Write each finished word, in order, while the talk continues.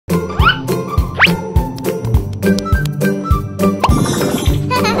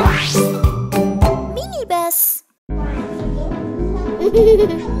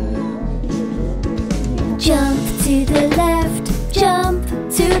Jump to the left, jump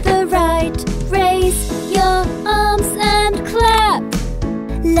to the right. Raise your arms and clap.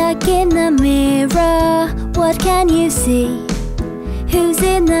 Look in the mirror, what can you see? Who's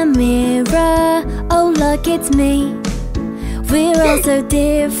in the mirror? Oh look, it's me. We're all so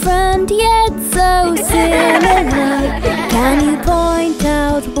different yet so similar. Can you point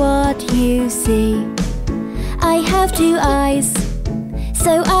out what you see? I have two eyes,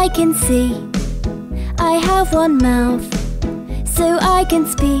 so I can see. I have one mouth, so I can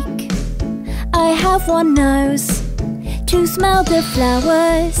speak. I have one nose, to smell the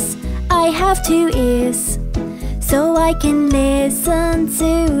flowers. I have two ears, so I can listen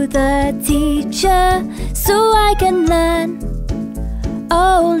to the teacher, so I can learn.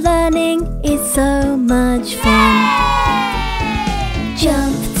 Oh, learning is so much fun.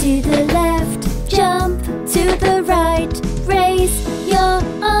 Jump to the left, jump to the right. Raise your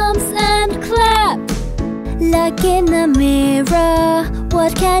arms and clap. Look in the mirror,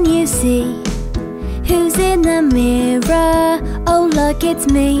 what can you see? Who's in the mirror? Oh look, it's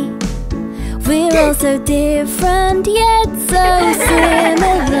me. We're all so different yet so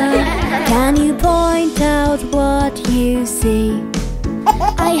similar. Can you point out what you see?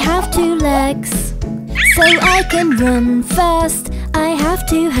 I have two legs, so I can run fast. I have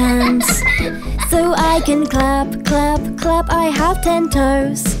two hands, so I can clap, clap, clap. I have 10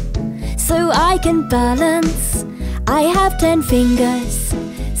 toes, so I can balance. I have 10 fingers,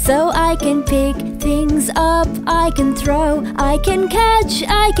 so I can pick things up. I can throw, I can catch,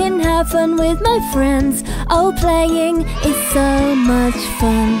 I can have fun with my friends. Oh, playing is so much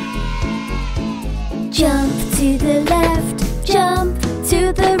fun. Jump to the left, jump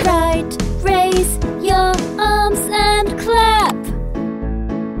to the right. Raise your arms and clap.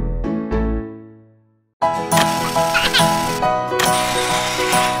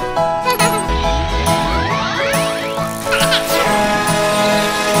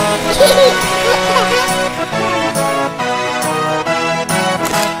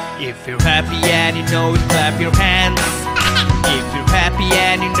 If you're happy and you know it, clap your hands. If you're happy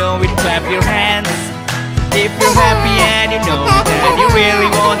and you know it, clap your hands. If you're happy and you know it and you really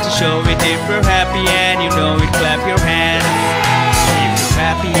want to show it. If you're happy and you know it, clap your hands. If you're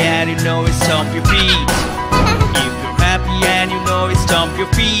happy and you know it, stomp your feet. If you're happy and you know it, stomp your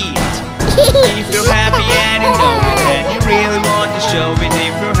feet. If you're happy and you know it and you really want to show it.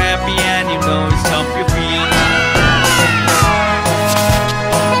 If you're happy and you know it, stomp your feet.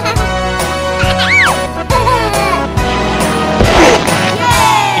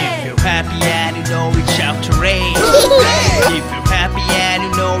 Shout hooray! If you're happy and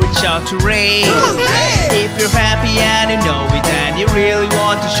you know it, shout hooray! If you're happy and you know it and you really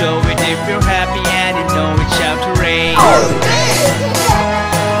want to show it. If you're happy and you know it, shout hooray!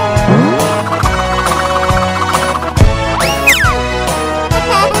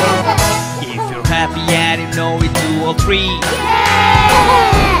 If you're happy and you know it, do all three.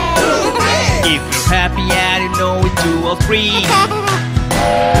 If you're happy and you know it, do all three.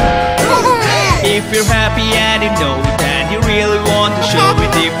 If you're happy and you know it and you really want to show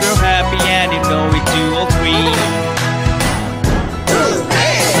it. If you're happy and you know it, do all three.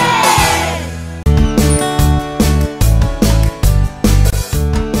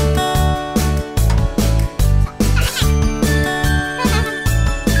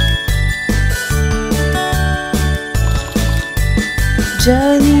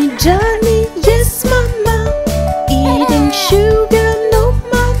 Johnny, Johnny, yes mama. Eating sugar, no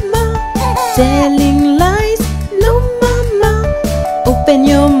mama. Telling lies, no mama. Open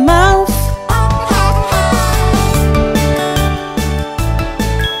your mouth.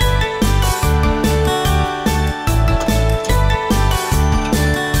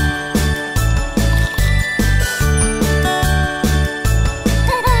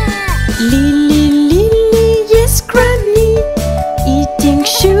 Lily, Lily, yes granny. Eating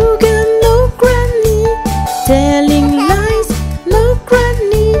sugar, no granny. Telling lies, no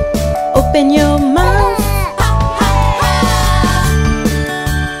granny. Open your mouth.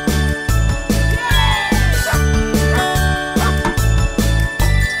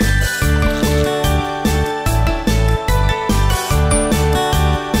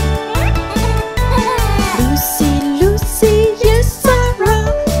 Lucy, Lucy, yes Sarah.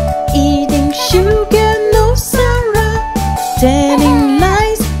 Eating sugar, no Sarah. Telling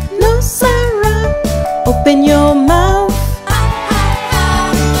lies, no Sarah. Open your mouth.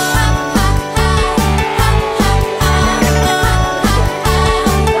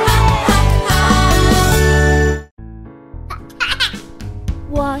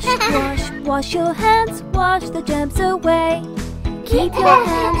 Wash, wash, wash your hands, wash the germs away. Keep your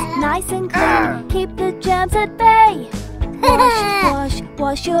hands nice and clean, keep the germs at bay. Wash, wash,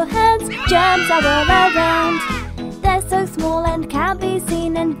 wash your hands, germs are all around. They're so small and can't be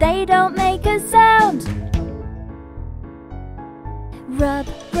seen, and they don't make a sound. Rub,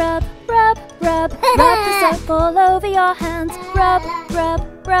 rub, rub, rub, rub the soap all over your hands. Rub,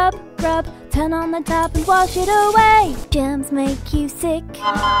 rub, rub, rub, turn on the tap and wash it away. Germs make you sick,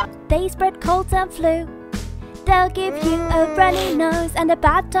 they spread colds and flu. They'll give you a runny nose and a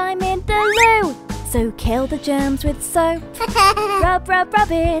bad time in the loo. So kill the germs with soap. Rub, rub,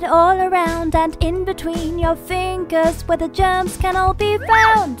 rub it all around and in between your fingers where the germs can all be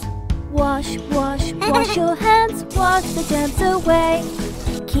found. Wash, wash, wash your hands, wash the germs away.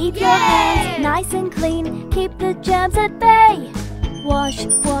 Keep your hands nice and clean, keep the germs at bay. Wash,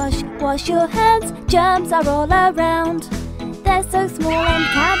 wash, wash your hands, germs are all around. They're so small and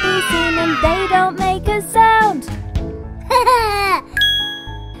can't be seen, and they don't make a sound.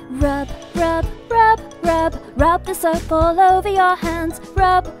 Rub, rub, rub, rub, rub the soap all over your hands.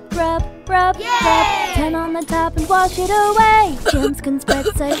 Rub, rub, rub, rub, turn on the tap and wash it away. Germs can spread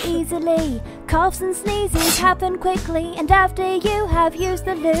so easily, coughs and sneezes happen quickly, and after you have used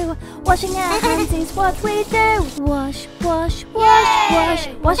the loo, washing our hands is what we do. Wash, wash, wash, wash,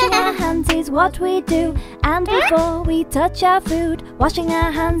 washing our hands is what we do. And before we touch our food, washing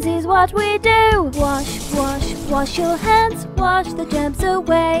our hands is what we do. Wash, wash, wash your hands, wash the germs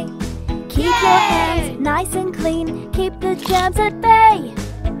away. Keep your hands nice and clean, keep the germs at bay.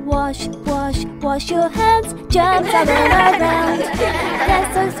 Wash, wash, wash your hands, germs are all around.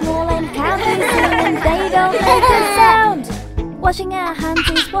 They're so small and can't be seen, and they don't make a sound. Washing our hands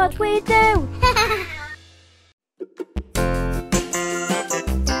is what we do.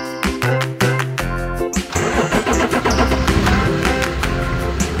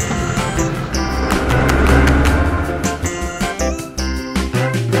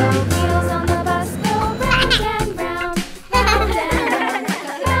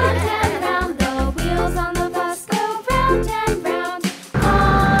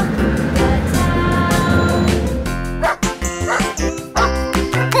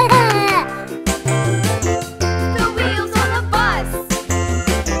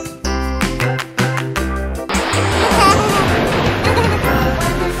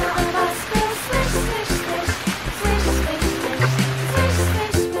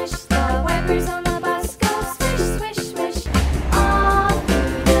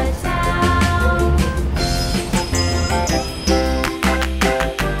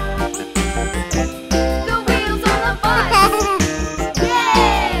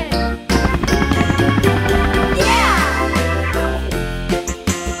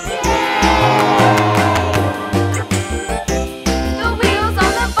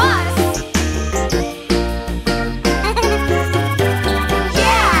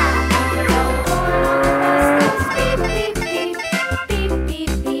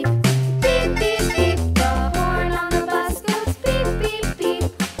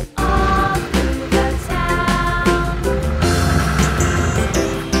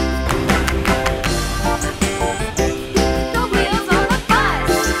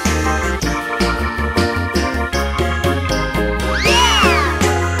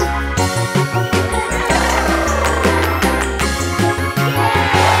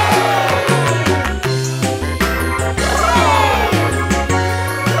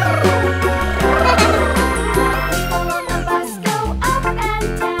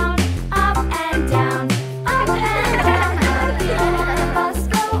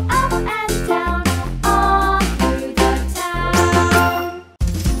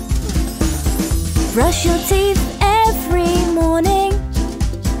 Brush your teeth every morning.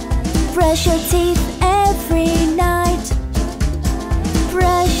 Brush your teeth every night.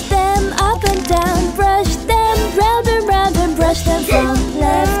 Brush them up and down. Brush them round and round, and brush them from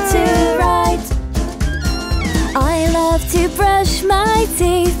left to right. I love to brush my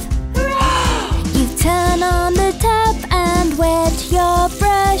teeth. You turn on the tap and wet your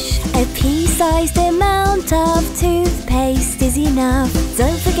brush. A pea-sized amount of toothpaste is enough.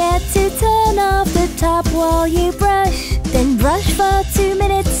 Don't forget to turn off the tap while you brush. Then brush for 2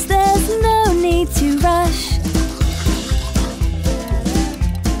 minutes, there's no need to rush.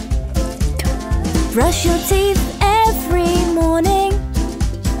 Brush your teeth every morning.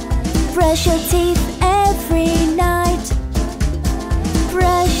 Brush your teeth every night.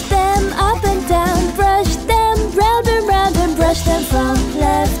 Brush them up and down. Brush them round and round, and brush them from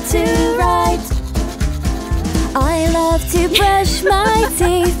left to right. I love to brush my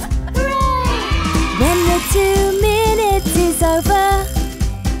teeth. When the 2 minutes is over,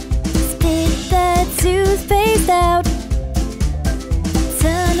 spit the toothpaste out.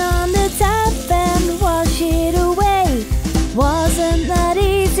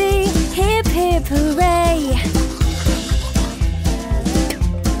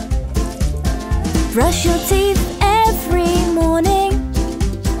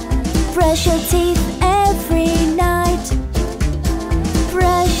 Brush your teeth every night.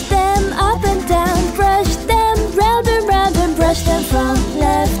 Brush them up and down, brush them round and round, and brush them from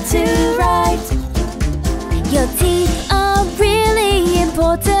left to right. Your teeth are really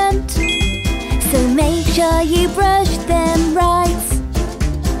important, so make sure you brush them right.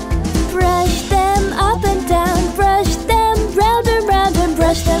 Brush them up and down, brush them round and round, and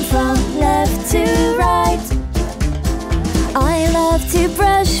brush them from left to right. I love to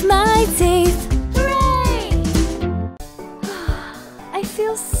brush my teeth. Hooray! I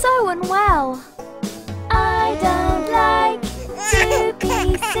feel so unwell. I don't like to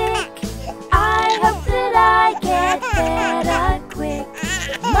be sick. I hope that I get better quick.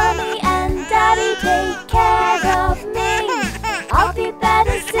 Mommy and Daddy take care of me. I'll be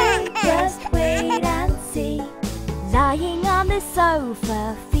better soon, just wait and see. Lying on the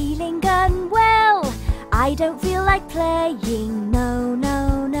sofa, feeling unwell. I don't feel like playing, no,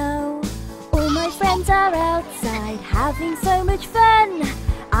 no, no. All my friends are outside, having so much fun.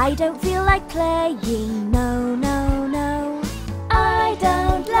 I don't feel like playing, no, no, no. I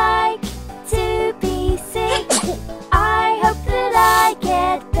don't like to be sick. I hope that I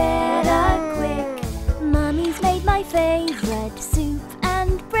get better quick. Mummy's made my favorite soup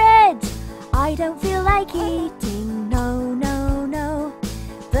and bread. I don't feel like eating, no, no, no.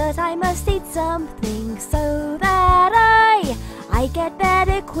 But I must eat something so that I get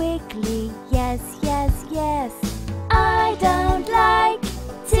better quickly. Yes, yes, yes. I don't like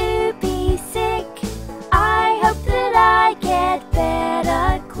to be sick. I hope that I get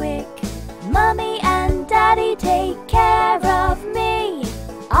better quick. Mommy and Daddy take care of me.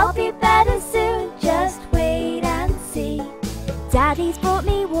 I'll be better soon, just wait and see. Daddy's brought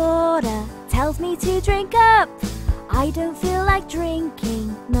me water, tells me to drink up. I don't feel like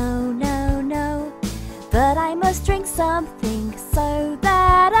drinking, no, no, no. But I must drink something so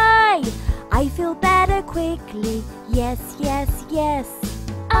that I feel better quickly. Yes, yes, yes.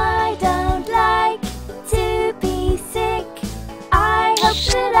 I don't like to be sick. I hope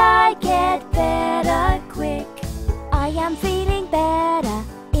that I get better quick. I am feeling better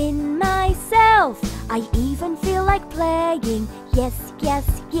in myself. I even feel like playing. Yes, yes,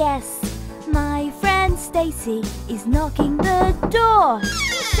 yes. My friend Stacy is knocking the door.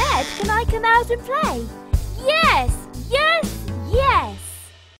 She said, can I come out and play? Yes, yes, yes.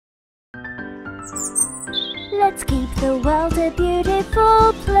 Let's keep the world a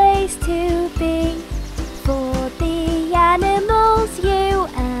beautiful place to be. For the animals, you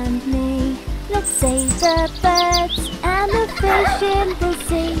and me. Let's save the birds and the fish in the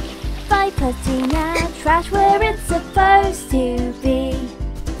sea by putting our trash where it's supposed to be.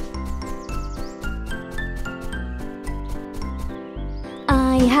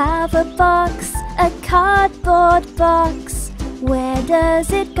 I have a box, a cardboard box. Where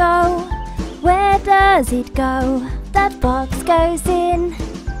does it go? Where does it go? That box goes in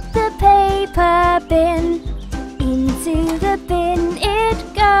the paper bin. Into the bin it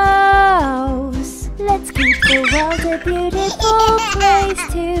goes. Let's keep the world a beautiful place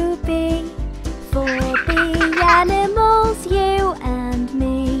to be. For the animals, you and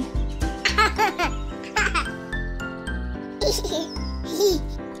me.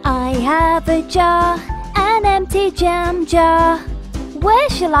 I have a jar, an empty jam jar. Where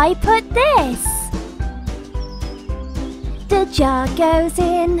shall I put this? The jar goes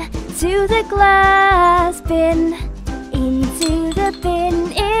in to the glass bin. Into the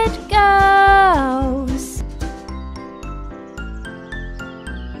bin it goes.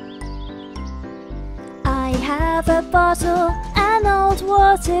 I have a bottle, an old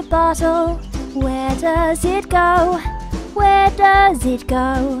water bottle. Where does it go? Where does it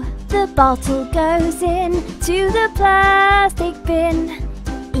go? The bottle goes in to the plastic bin.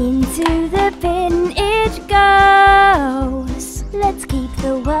 Into the bin it goes. Let's keep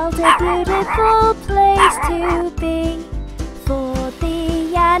the world a beautiful place to be. For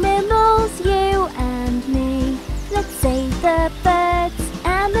the animals, you and me. Let's save the birds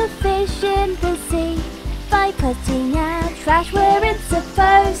and the fish in the sea by putting our trash where it's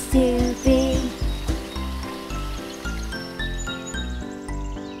supposed to be.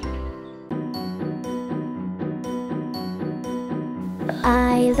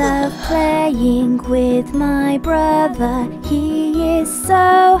 I love playing with my brother. He is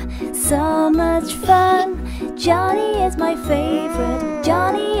so much fun. Johnny is my favorite.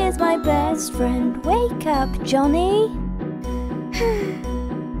 Johnny is my best friend. Wake up, Johnny.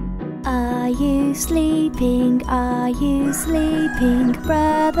 Are you sleeping? Are you sleeping?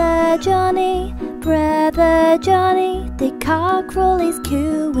 Brother Johnny, Brother Johnny. The cockerel is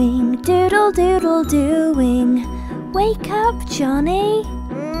cooing. Doodle doodle doing. Wake up, Johnny.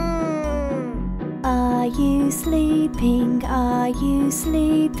 Are you sleeping? Are you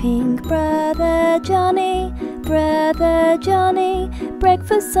sleeping? Brother Johny, Brother Johny.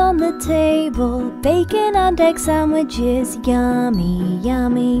 Breakfast on the table, bacon and egg sandwiches, yummy,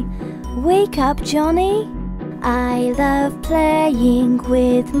 yummy. Wake up, Johny. I love playing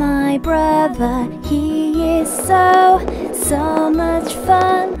with my brother. He is so much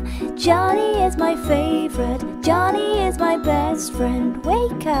fun. Johny is my favorite. Johny is my best friend.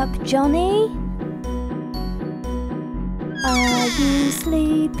 Wake up, Johny. Are you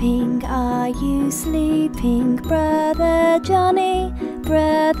sleeping? Are you sleeping? Brother Johny,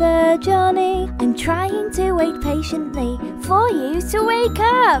 Brother Johny. I'm trying to wait patiently for you to wake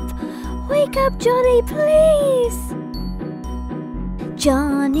up. Wake up, Johny, please.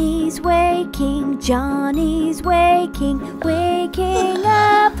 Johnny's waking, Johnny's waking, waking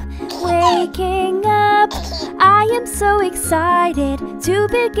up, waking up. I am so excited to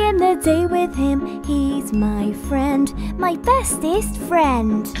begin the day with him. He's my friend, my bestest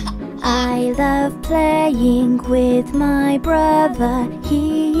friend. I love playing with my brother.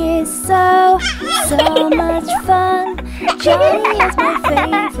 He is so much fun. Johny is my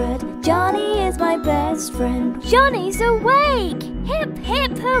favorite. Johny is my best friend. Johnny's awake! Hip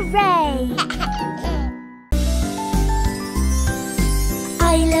hip hooray!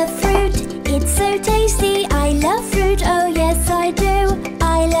 I love fruit, it's so tasty. I love fruit, oh yes I do.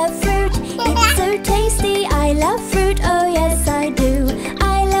 I love fruit, it's so tasty. I love fruit, oh yes I do.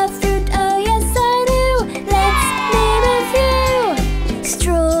 I love fruit, oh yes I do. Let's name a few.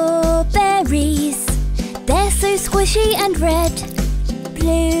 Strawberries, they're so squishy and red.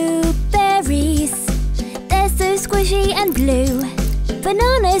 Blueberries, they're so squishy and blue.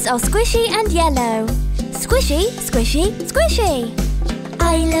 Bananas are squishy and yellow. Squishy, squishy, squishy.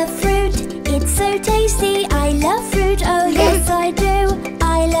 I love fruit, it's so tasty. I love fruit, oh yes I do.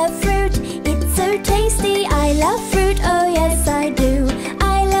 I love fruit, it's so tasty. I love fruit, oh yes I do.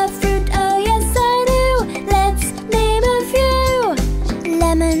 I love fruit, oh yes I do. Let's name a few.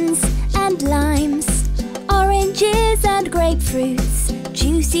 Lemons and limes, oranges and grapefruits.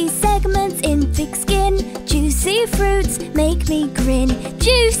 Juicy segments in thick skin. Juicy fruits make me grin.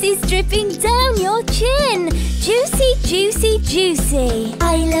 Juicy's dripping down your chin. Juicy, juicy, juicy.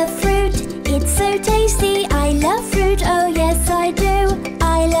 I love fruit, it's so tasty. I love fruit, oh yes I do.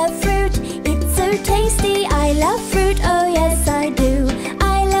 I love fruit, it's so tasty. I love fruit, oh yes I do.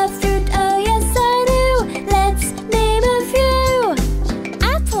 I love fruit, oh yes I do. Let's name a few.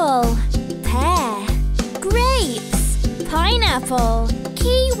 Apple, pear, grapes, pineapple,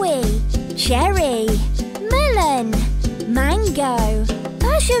 kiwi, cherry, melon, mango,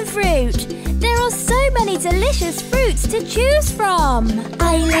 passion fruit. There are so many delicious fruits to choose from.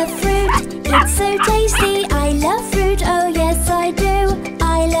 I love fruit, it's so tasty. I love fruit, oh yes I do.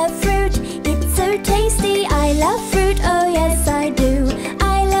 I love fruit, it's so tasty. I love fruit, oh yes I do.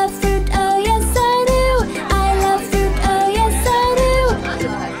 I love fruit, oh yes I do. I love fruit, oh yes I do.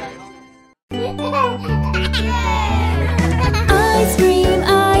 Ice cream,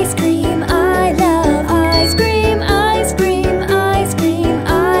 ice cream, I love ice cream, ice cream, ice cream,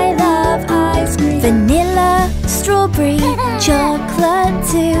 I love ice cream. Vanilla, strawberry, chocolate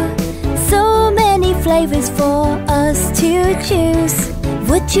too. So many flavors for us to choose.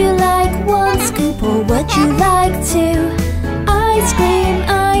 Would you like one scoop or would you like two? Ice cream,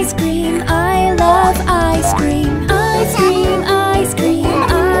 I love ice cream. Ice cream, ice cream,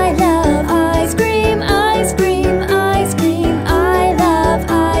 I love ice cream. Ice cream, ice cream, I love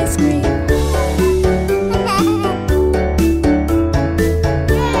ice cream.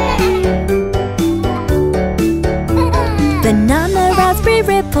 Banana, raspberry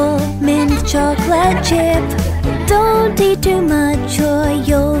ripple, mint chocolate chip. Don't eat too much or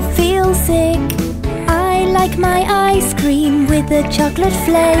you'll feel sick. I like my ice cream with a chocolate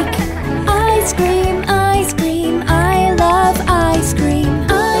flake. Ice cream, I love ice cream.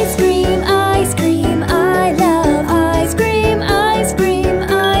 Ice cream, I love ice cream. Ice cream,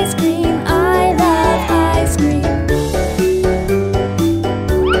 I love ice cream.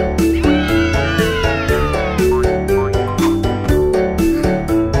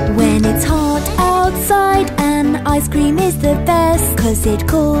 When it's hot outside, an ice cream is the best, 'cause it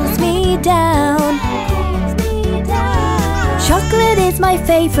cools me down. Chocolate is my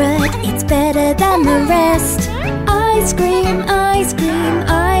favorite, it's better than the rest. Ice cream,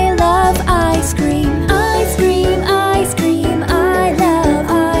 I love ice cream. Ice cream, I love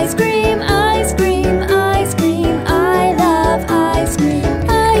ice cream. Ice cream, I love ice cream.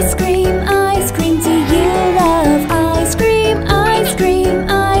 Ice cream, do you love ice cream? Ice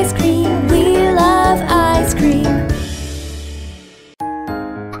cream, we love ice cream.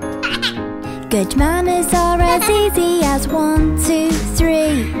 Good manners are as easy as 1, 2,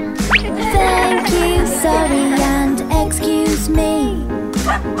 3. Thank you, sorry, and excuse me.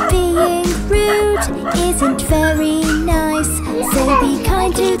 Being rude isn't very nice, so be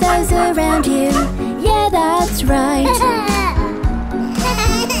kind to those around you. Yeah, that's right.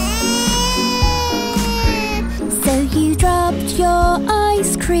 So you dropped your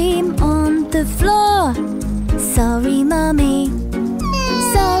ice cream on the floor. Sorry, Mummy.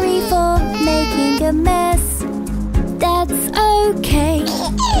 Sorry for making a mess. That's okay,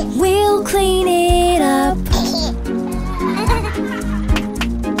 we'll clean it up.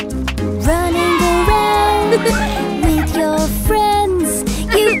 Running around with your friends,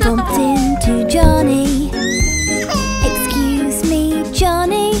 you bumped into Johnny. Excuse me,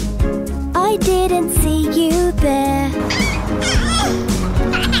 Johnny, I didn't see you there.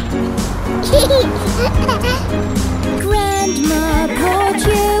 Grandma brought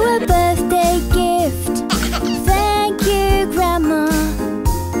you a birthday gift. Thank you, Grandma.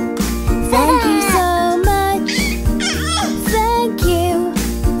 Thank you so much.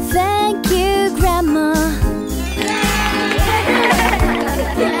 Thank you, Grandma.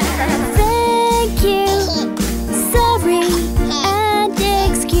 Thank you, sorry, and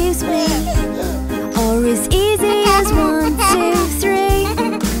excuse me. Or as easy as 1, 2, 3.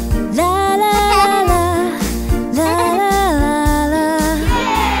 La la la, la la la.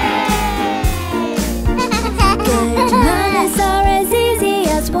 Good manners are as easy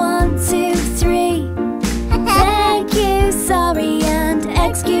as 1, 2, 3. Thank you, sorry, and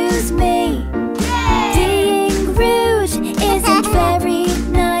excuse me. Being rude isn't very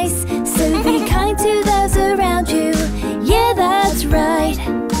nice, so be kind to those around you. Yeah, that's right.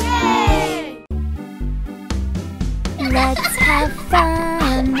 Let's have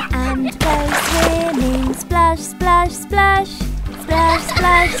fun and go swimming. Splash, splash, splash. Splash,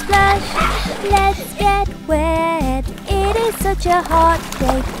 splash, splash. Let's get wet. It is such a hot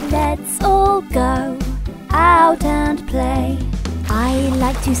day. Let's all go out and play. I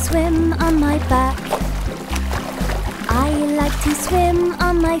like to swim on my back. I like to swim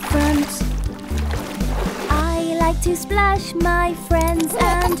on my front. I like to splash my friends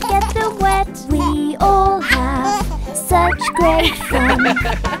and get them wet. We all have such great fun.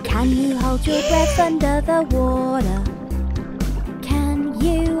 Can you hold your breath under the water? Can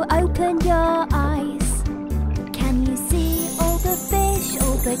you open your eyes? Can you see all the fish,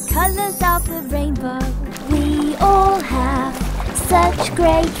 all the colours of the rainbow? We all have such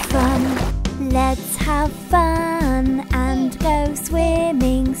great fun. Let's have fun and go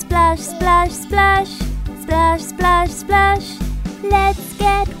swimming. Splash, splash, splash. Splash, splash, splash. Let's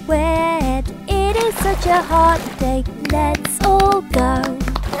get wet. It is such a hot day. Let's all go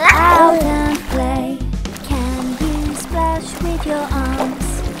out and play. Can you splash with your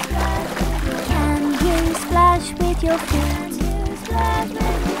arms? Can you splash with your feet?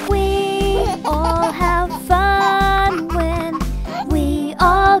 We all have fun when we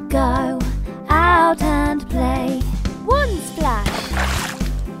all go out and play. 1 splash,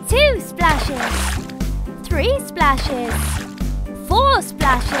 2 splashes, 3 splashes, 4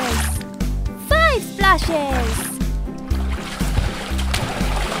 splashes, 5 splashes.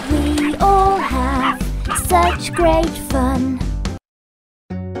 We all have such great fun.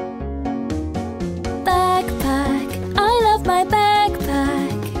 Backpack, I love my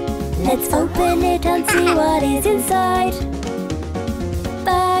backpack. Let's open it and see what is inside.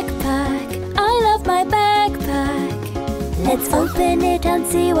 Backpack, I love my backpack. Let's open it and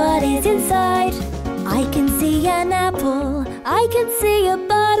see what is inside. I can see an apple, I can see a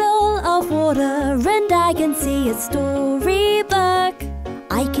bottle of water, and I can see a storybook.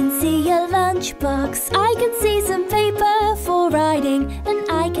 I can see a lunchbox, I can see some paper for writing, and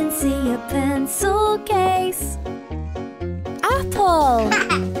I can see a pencil case. Apple,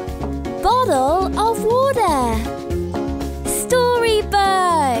 bottle of water,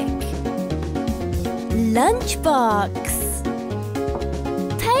 storybook, lunchbox,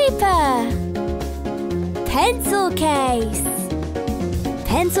 paper, pencil case.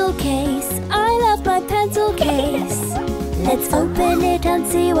 Pencil case, I love my pencil case. Let's open it and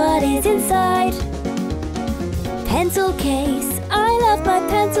see what is inside. Pencil case, I love my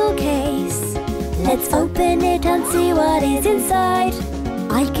pencil case. Let's open it and see what is inside.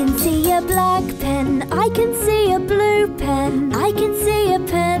 I can see a black pen, I can see a blue pen, I can see a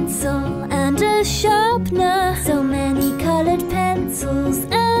pencil and a sharpener. So many colored pencils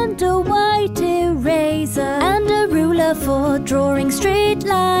and a white eraser and a ruler for drawing straight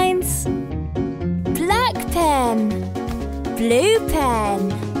lines. Black pen, blue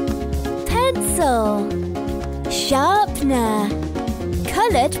pen, pencil, sharpener,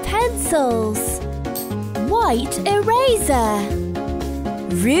 colored pencils. white eraser.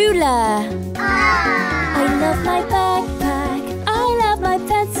 Ruler. I love my backpack. I love my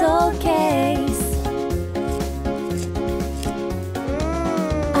pencil case.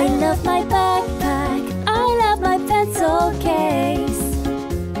 I love my backpack. I love my pencil case.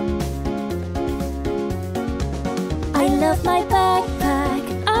 I love my backpack.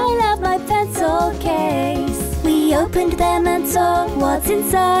 I love my pencil case. We opened them and saw what's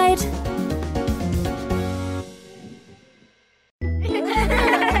inside.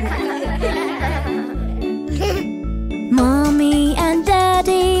 Mommy and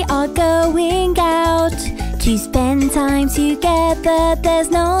Daddy are going out to spend time together. There's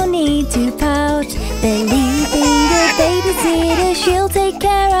no need to pout. They're leaving the babysitter. She'll take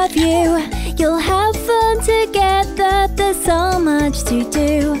care of you. You'll have fun together. There's so much to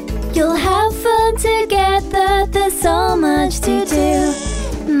do. You'll have fun together. There's so much to do.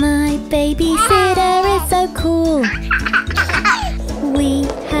 My babysitter is so cool. We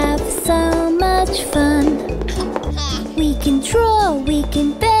have so much fun. We can draw, we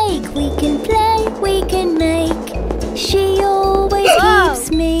can bake, we can play, we can make. She always keeps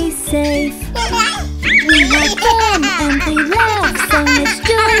me safe. We have fun and we laugh, so much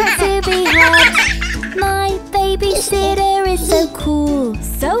joy to be had. My babysitter is so cool,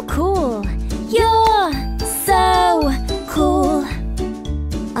 so cool. You're so cool.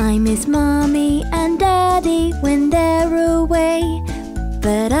 I miss Mommy and Daddy when they're away,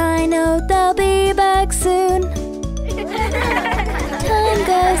 but I know they'll be back soon. Time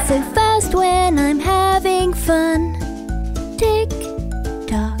goes so fast when I'm having fun. Tick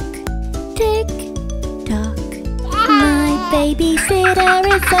tock, tick tock. My babysitter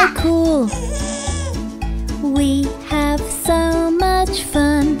is so cool. We have so much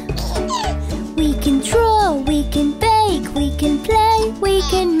fun. We can draw, we can bake, we can play, we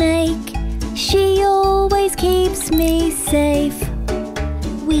can make. She always keeps me safe.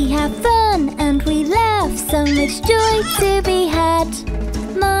 We have fun and we laugh, so much joy to be had.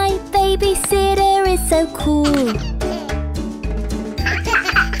 My babysitter is so cool.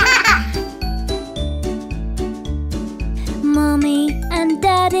 Mommy and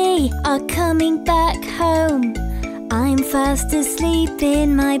Daddy are coming back home. I'm fast asleep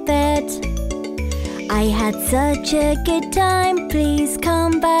in my bed. I had such a good time, please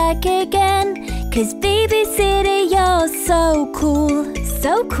come back again. 'Cause babysitter, you're so cool,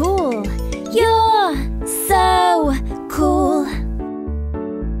 so cool. You're so cool.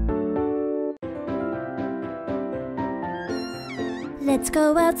 Let's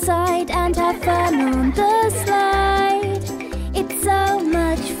go outside and have fun on the slide. It's so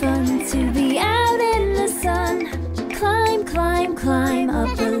much fun to be out in the sun. Climb, climb, climb up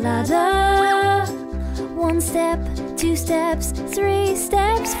the ladder. 1 step, 2 steps, 3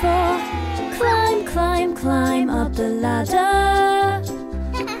 steps, 4. Climb, climb, climb up the ladder.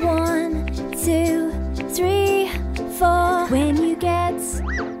 1, 2, 3, 4. When you get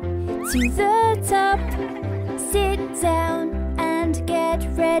to the top, sit down and get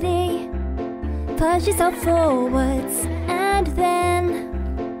ready. Push yourself forwards and then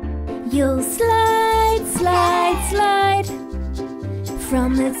you'll slide, slide, slide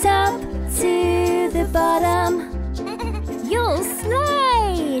from the top to the bottom. You'll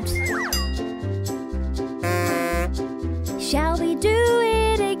slide. Shall we do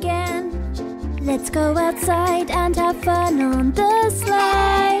it again? Let's go outside and have fun on the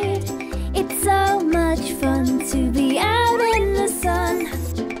slide. It's so much fun to be out in the sun.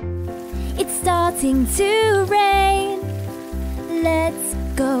 It's starting to rain. Let's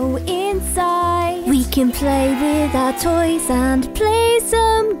go inside. We can play with our toys and play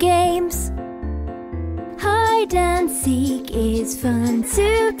some games. Hide and seek is fun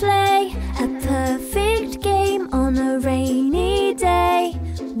to play. A perfect game on a rainy day.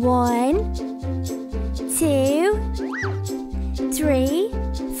 1, 2, 3,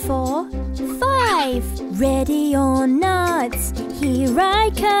 4, 5. Ready or not, here I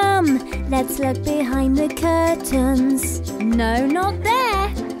come. Let's look behind the curtains. No, not there.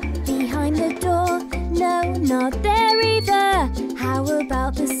 Behind the door, no, not there either. How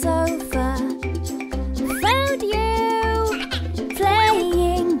about the sofa? Found you!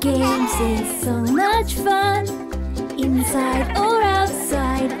 Playing games is so much fun. Inside or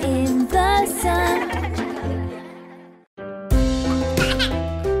outside in the sun.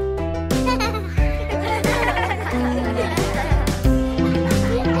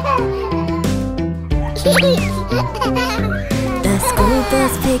 The school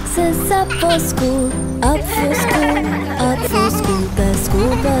bus picks us up for school, up for school, up for school. The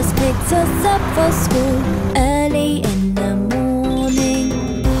school bus picks us up for school early in the morning.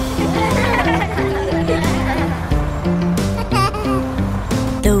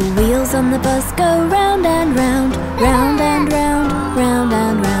 on the bus go round and round, round and round, round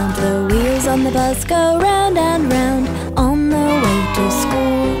and round. The wheels on the bus go round and round on the way to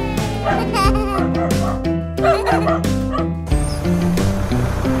school.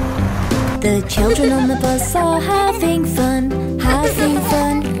 The children on the bus are having fun, having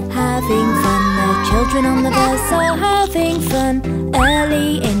fun, having fun. The children on the bus are having fun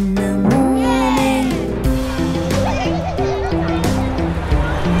early in the morning.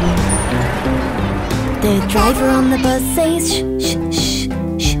 The driver on the bus says shh, shh,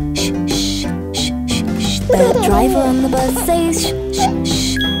 shh, shh, shh, shh, shh, shh. The driver on the bus says shh, shh,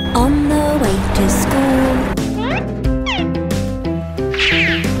 shh, on the way to school.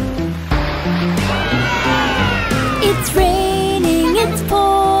 It's raining, it's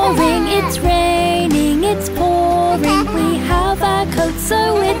pouring, it's raining, it's pouring. We have our coats, so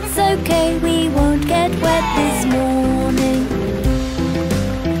it's okay, we won't get wet this morning.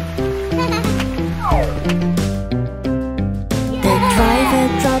 The driver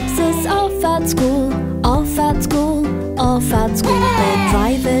drops us off at school, off at school, off at school. The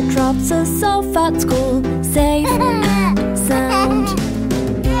driver drops us off at school, safe and sound.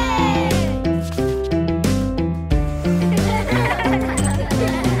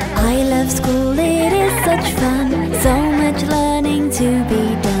 I love school, it is such fun, so much learning to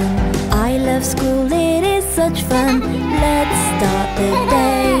be done. I love school, it is such fun, let's start the day.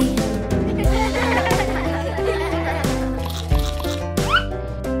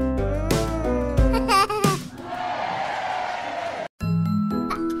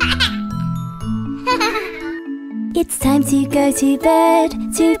 It's time to go to bed,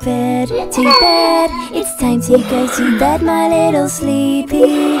 to bed, to bed. It's time to go to bed, my little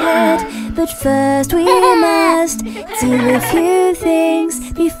sleepy head. But first we must do a few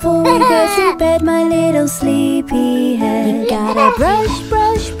things before we go to bed, my little sleepy head. You gotta brush,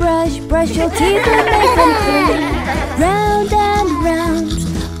 brush, brush, brush your teeth and make them clean. Round and round,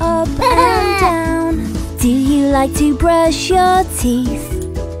 up and down. Do you like to brush your teeth?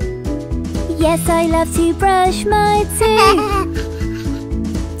 Yes, I love to brush my teeth.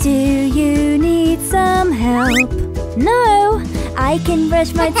 Do you need some help? No, I can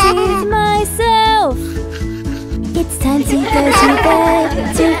brush my teeth myself. It's time to go to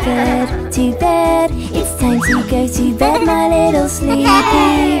bed, to bed, to bed. It's time to go to bed, my little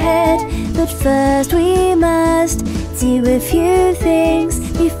sleepy head. But first we must do a few things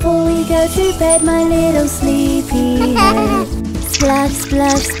before we go to bed, my little sleepy head. Splash,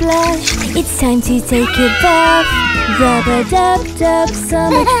 splash, splash, it's time to take a bath. Rub-a-dub-dub, so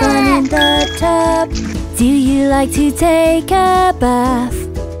much fun in the tub. Do you like to take a bath?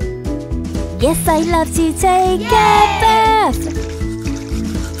 Yes, I love to take a bath.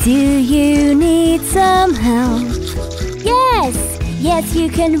 Do you need some help? Yes, yes, you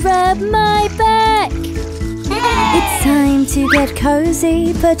can rub my back. It's time to get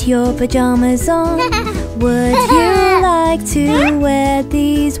cozy, put your pajamas on. Would you like to wear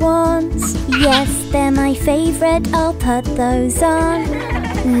these ones? Yes, they're my favorite, I'll put those on.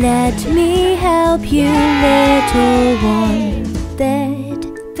 Let me help you, little one. Bed,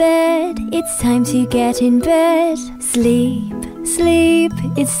 bed, it's time to get in bed. Sleep, sleep,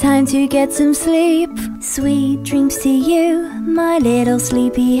 it's time to get some sleep. Sweet dreams to you, my little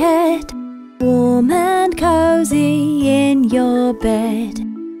sleepy head. Warm and cozy in your bed.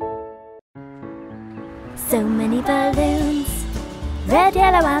 So many balloons, red,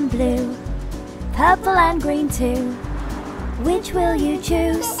 yellow and blue, purple and green too. Which will you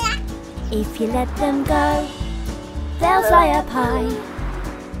choose? If you let them go, they'll fly up high,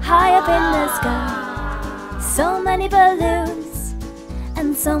 high up in the sky. So many balloons,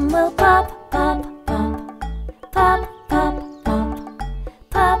 and some will pop, pop, pop, pop, pop, pop,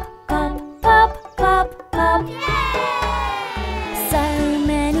 pop, pop, pop, pop, pop. So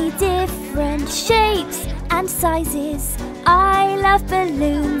many different shapes and sizes. I love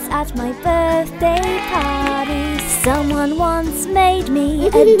balloons at my birthday parties. Someone once made me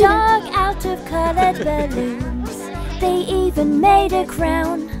a dog out of coloured balloons. They even made a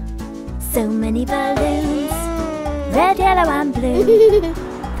crown. So many balloons, red, yellow and blue,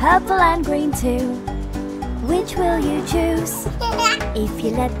 purple and green too. Which will you choose? If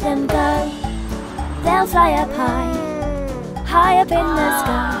you let them go, they'll fly up high, high up in the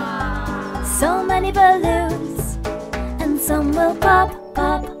sky. So many balloons, and some will pop,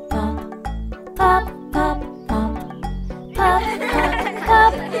 pop, pop, pop, pop, pop, pop, pop,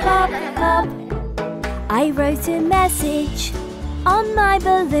 pop, pop, pop. I wrote a message on my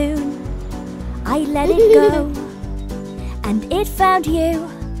balloon. I let it go, and it found you.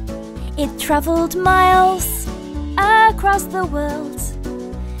 It travelled miles across the world.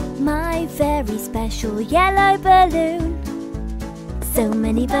 My very special yellow balloon. So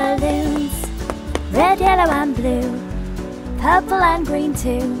many balloons, red, yellow and blue, purple and green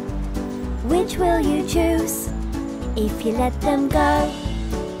too. Which will you choose? If you let them go,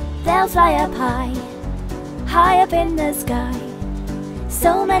 they'll fly up high, high up in the sky.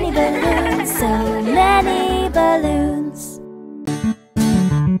 So many balloons, so many balloons.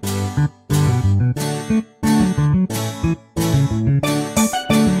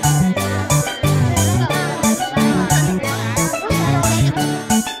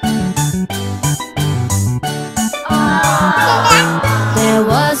 There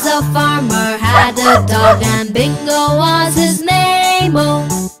was a farmer, had a dog, and Bingo was his name. Oh,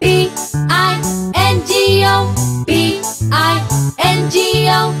 B-I-N-G-O, B-I-N-G-O,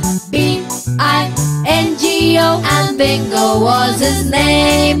 B-I-N-G-O, and Bingo was his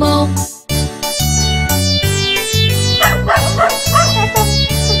name. Oh.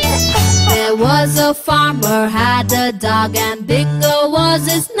 There was a farmer, had a dog, and Bingo was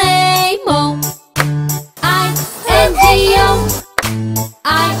his name. Oh, I-N-G-O,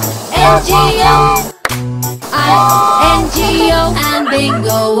 I-N-G-O, I-N-G-O, and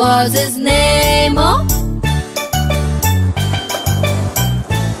Bingo was his name. Oh.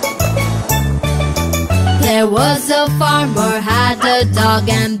 There was a farmer, had a dog,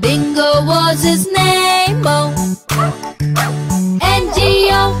 and Bingo was his name. Oh,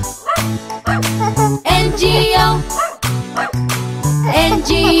 N-G-O, N-G-O,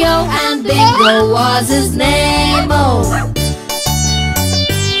 N-G-O, and Bingo was his name. Oh.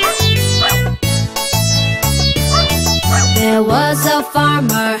 There was a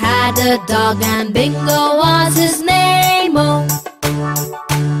farmer, had a dog, and Bingo was his name. Oh,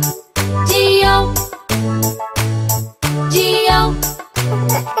 G-O, G-O,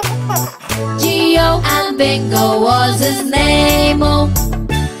 G-O, and Bingo was his name. Oh.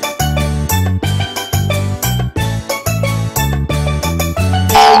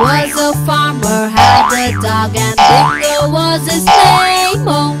 There was a farmer, had a dog, and Bingo was his name.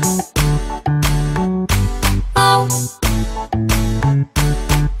 Oh, oh,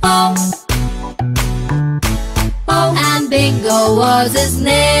 oh, oh, and Bingo was his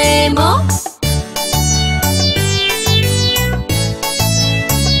name. Oh.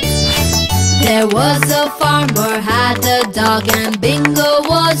 There was a farmer, had a dog, and Bingo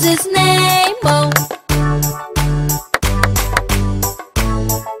was his name. Oh.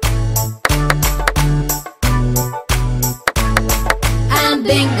 And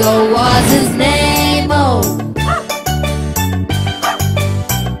Bingo was his name. Oh.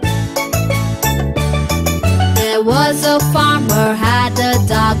 There was a farmer, had a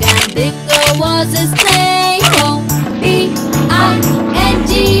dog, and Bingo was his name. Oh, B-I-N-G-O,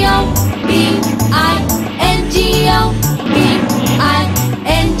 B-I-N-G-O, B-I-N-G-O,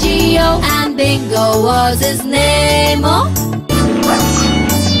 and Bingo was his name. Oh.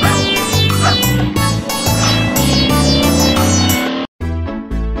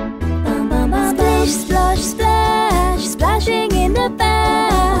 Splish, splosh, splash, splashing in the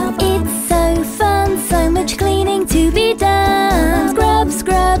bath. It's so fun, so much cleaning to be done. Scrub,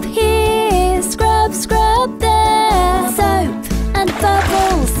 scrub here, scrub, scrub there. Soap and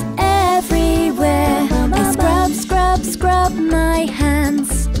bubbles everywhere. I scrub, scrub, scrub my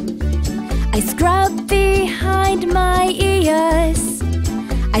hands. I scrub behind my ears.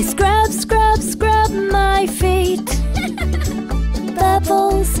 I scrub, scrub, scrub my feet.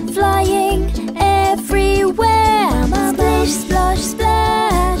 Bubbles flying everywhere. Splish, splosh,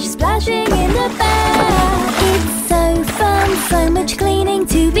 splash, splashing in the bath. It's so fun, so much cleaning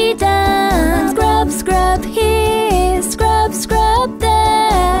to be done. Scrub, scrub here, scrub, scrub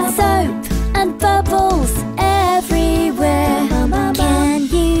there. Soap and bubbles everywhere. Can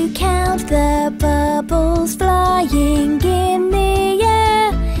you count the bubbles flying in the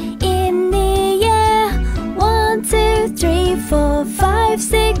air? In the air. 1, 2, 3, 4, 5,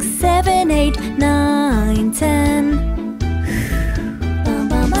 6, 7, 8, 9, 10.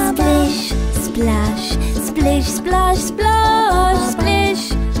 Splish, splash, splish, splash, splosh. Splish,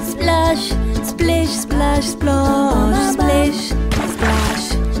 splash, splish, splash, splosh. Splish, splash,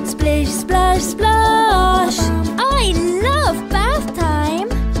 splish, splash, splosh. I love bath time.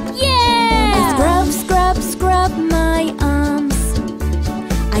 Yeah! I scrub, scrub, scrub my arms.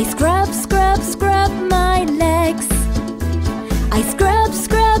 I scrub, scrub, scrub my legs. I scrub,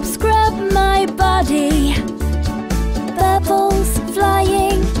 scrub, scrub my body. Bubbles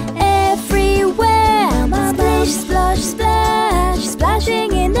flying everywhere. Splish, splosh, splash,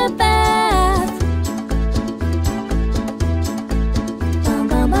 splashing in the bath.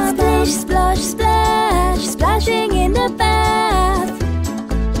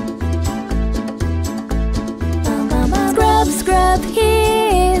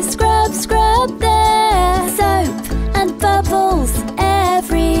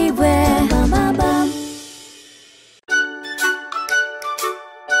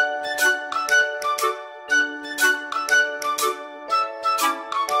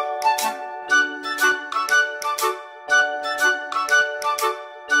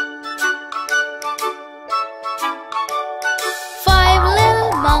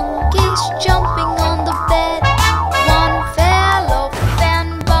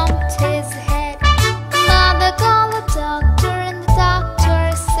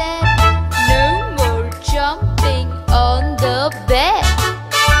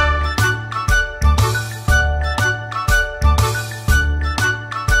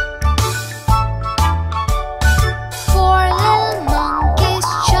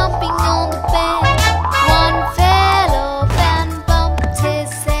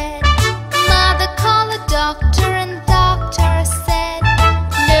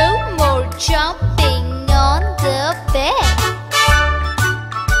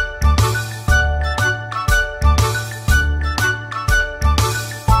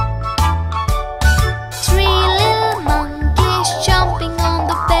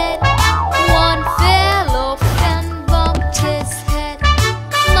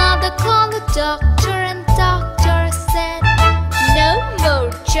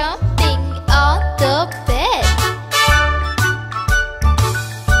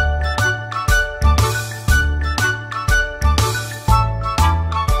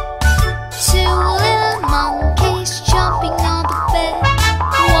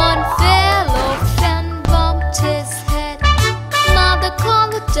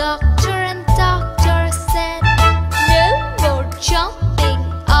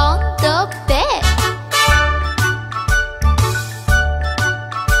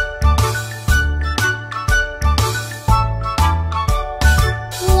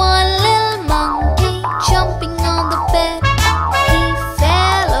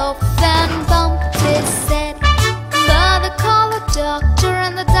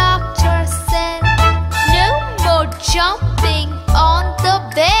 jumping on the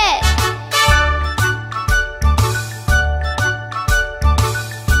bed.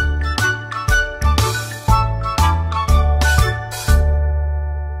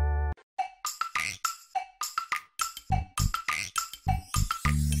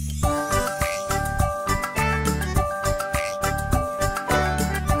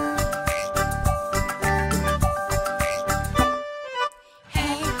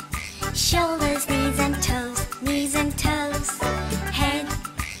 Shoulders, knees and toes, knees and toes. Head,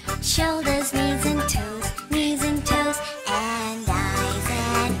 shoulders, knees and toes, knees and toes. And eyes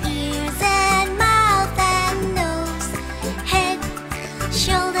and ears and mouth and nose. Head,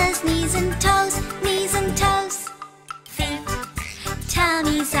 shoulders, knees and toes, knees and toes. Feet,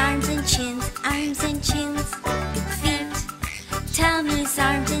 tummies, arms and chins, arms and chins. Feet, tummies,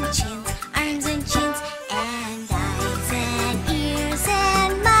 arms and chins, arms and chins. And eyes and ears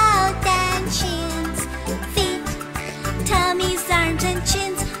and mouth and chins. Feet, tummies, arms and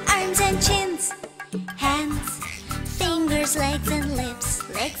chins, arms and chins. Hands, fingers, legs and lips,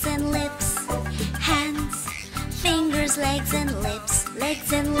 legs and lips. Hands, fingers, legs and lips,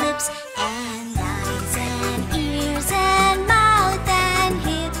 legs and lips. And eyes and ears and mouth and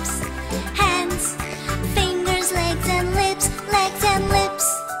hips. Hands, fingers, legs and lips, legs and lips.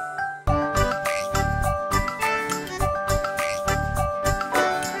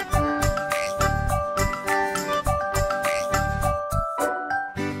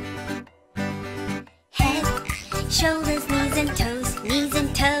 Head, shoulders, knees and toes, knees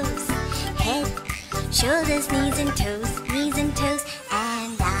and toes. Head, shoulders, knees and toes, knees and toes.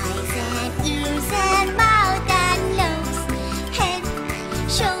 And eyes and ears and mouth and nose. Head,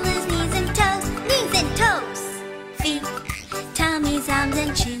 shoulders, knees and toes, knees and toes. Feet, tummies, arms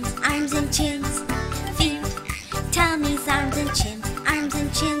and chins, arms and chins. Feet, tummies, arms and chins, arms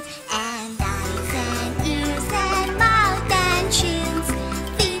and chins. And eyes and ears and mouth and chins.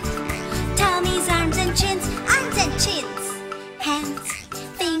 Feet, tummies, arms and chins, arms and chins. Hands,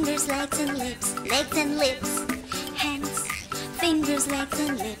 fingers, legs and lips, legs and lips. Hands, fingers, legs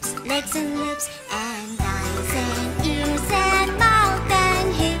and lips, legs and lips. And eyes and ears and mouth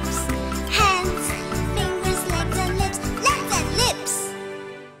and hips. Hands, fingers, legs and lips, legs and lips.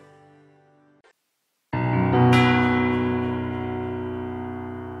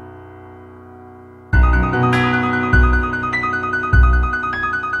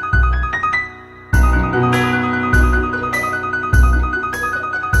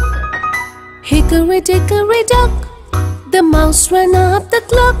 Hickory dickory dock, the mouse ran up the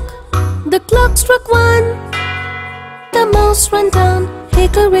clock. The clock struck one, the mouse ran down.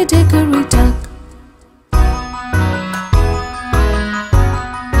 Hickory dickory dock.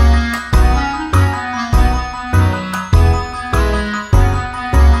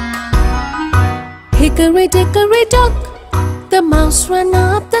 Hickory dickory dock, the mouse ran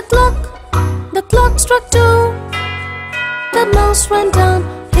up the clock. The clock struck two, the mouse ran down.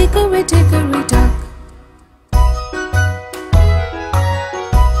 Hickory dickory dock.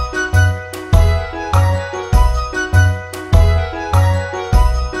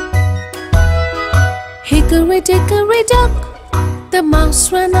 Hickory dickory dock, the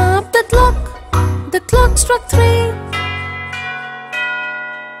mouse ran up the clock. The clock struck three,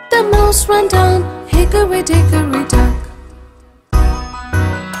 the mouse ran down. Hickory dickory dock.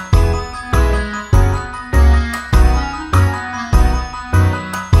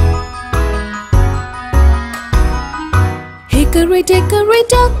 Hickory dickory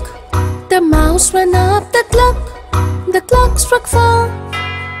dock, the mouse ran up the clock. The clock struck four,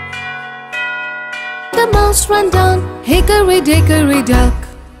 the mouse ran down. Hickory dickory dock.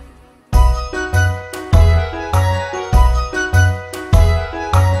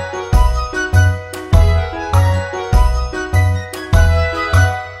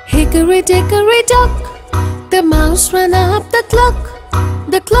 Hickory dickory dock, the mouse ran up the clock.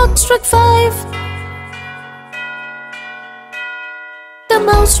 The clock struck five, the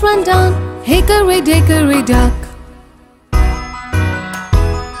mouse ran down. Hickory dickory dock.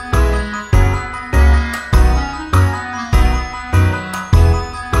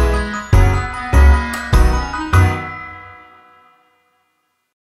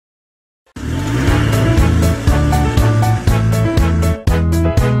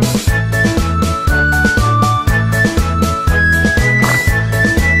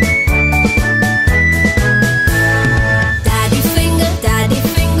 Daddy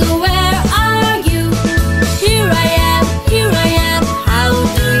finger, where are you? Here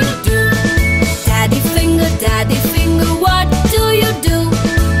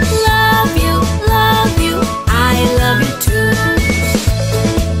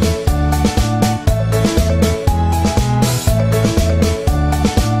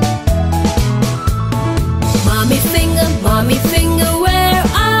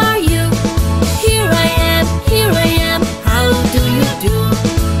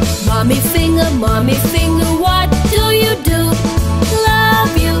Mommy finger, what do you do?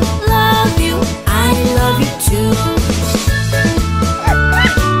 Love you, I love you too.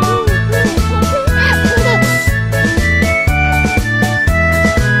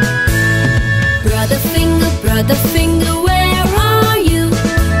 Brother finger, where are you?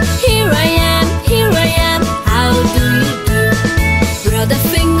 Here I am, how do you do? Brother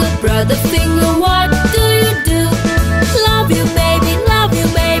finger, what do you do? Love you baby, love you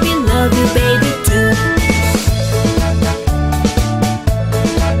baby too.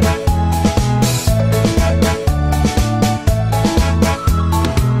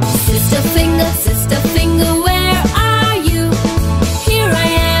 Sister finger, where are you? Here I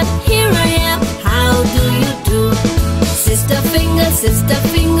am, how do you do? Sister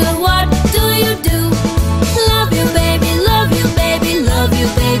finger, what do you do? Love you baby, love you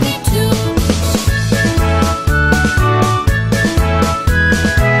baby too.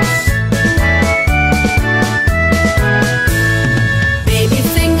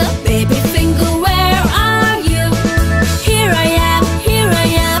 Baby finger, where are you? Here I am,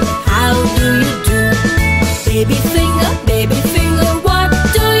 how do you do? Baby finger, what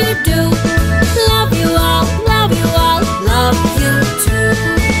do you do? Love you all, love you too.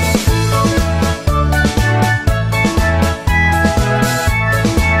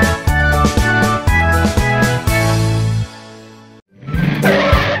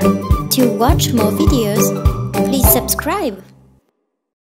 To watch more videos, please subscribe.